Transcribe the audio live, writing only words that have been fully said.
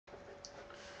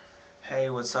Hey,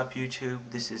 what's up YouTube?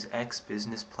 This is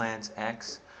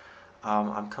xBizPlansx.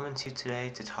 I'm coming to you today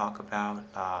to talk about,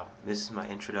 this is my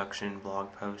introduction blog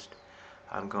post.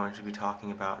 I'm going to be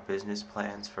talking about business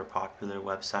plans for popular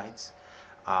websites,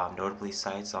 notably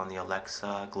sites on the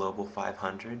Alexa Global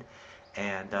 500.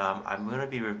 And I'm going to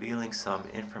be revealing some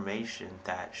information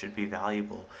that should be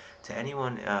valuable to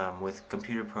anyone with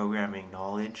computer programming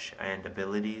knowledge and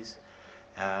abilities.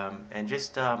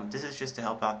 This is just to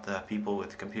help out the people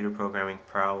with computer programming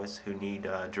prowess who need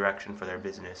direction for their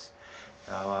business.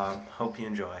 So hope you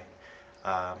enjoy.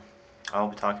 Um, I'll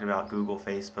be talking about Google,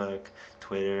 Facebook,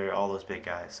 Twitter, all those big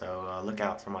guys. So look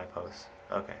out for my posts.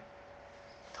 Okay,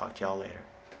 talk to y'all later.